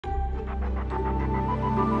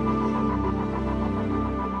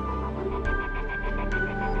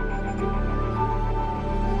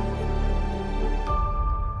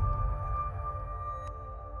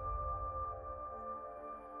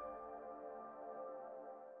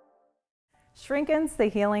Shrinkins, the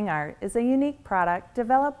Healing Art is a unique product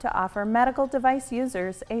developed to offer medical device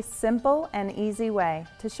users a simple and easy way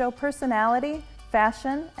to show personality,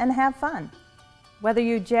 fashion, and have fun. Whether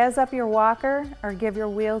you jazz up your walker or give your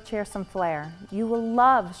wheelchair some flair, you will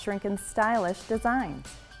love Shrinkins' stylish designs.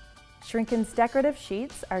 Shrinkins decorative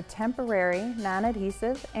sheets are temporary,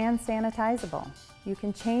 non-adhesive, and sanitizable. You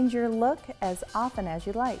can change your look as often as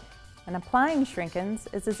you like. And applying Shrinkins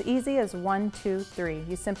is as easy as 1, 2, 3.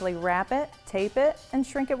 You simply wrap it, tape it, and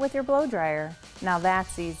shrink it with your blow dryer. Now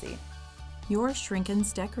that's easy. Your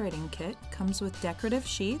Shrinkins decorating kit comes with decorative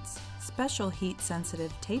sheets, special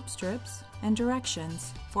heat-sensitive tape strips, and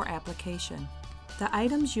directions for application. The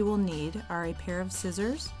items you will need are a pair of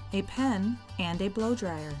scissors, a pen, and a blow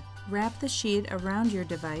dryer. Wrap the sheet around your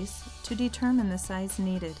device to determine the size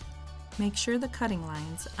needed. Make sure the cutting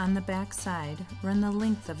lines on the back side run the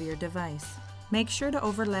length of your device. Make sure to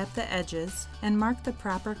overlap the edges and mark the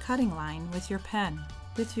proper cutting line with your pen.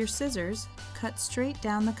 With your scissors, cut straight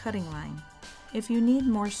down the cutting line. If you need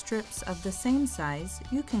more strips of the same size,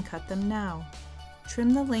 you can cut them now.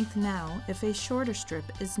 Trim the length now if a shorter strip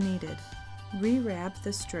is needed. Rewrap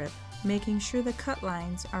the strip, making sure the cut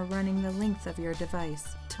lines are running the length of your device.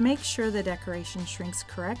 To make sure the decoration shrinks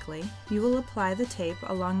correctly, you will apply the tape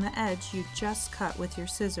along the edge you just cut with your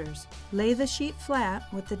scissors. Lay the sheet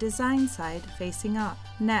flat with the design side facing up.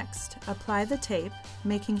 Next, apply the tape,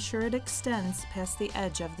 making sure it extends past the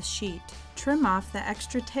edge of the sheet. Trim off the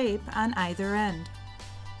extra tape on either end.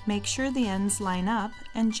 Make sure the ends line up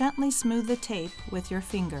and gently smooth the tape with your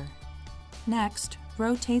finger. Next,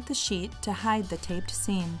 rotate the sheet to hide the taped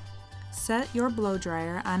seam. Set your blow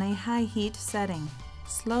dryer on a high heat setting.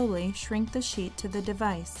 Slowly shrink the sheet to the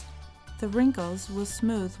device. The wrinkles will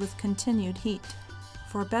smooth with continued heat.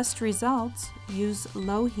 For best results, use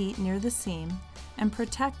low heat near the seam and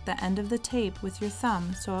protect the end of the tape with your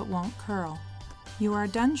thumb so it won't curl. You are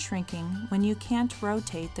done shrinking when you can't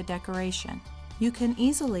rotate the decoration. You can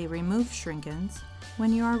easily remove Shrinkins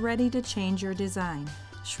when you are ready to change your design.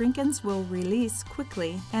 Shrinkins will release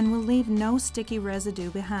quickly and will leave no sticky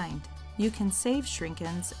residue behind. You can save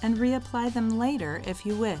Shrinkins and reapply them later if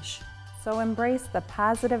you wish. So embrace the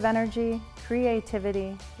positive energy,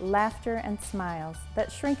 creativity, laughter, and smiles that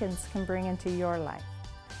Shrinkins can bring into your life.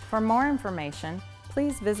 For more information,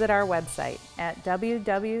 please visit our website at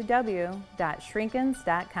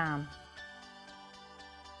www.shrinkins.com.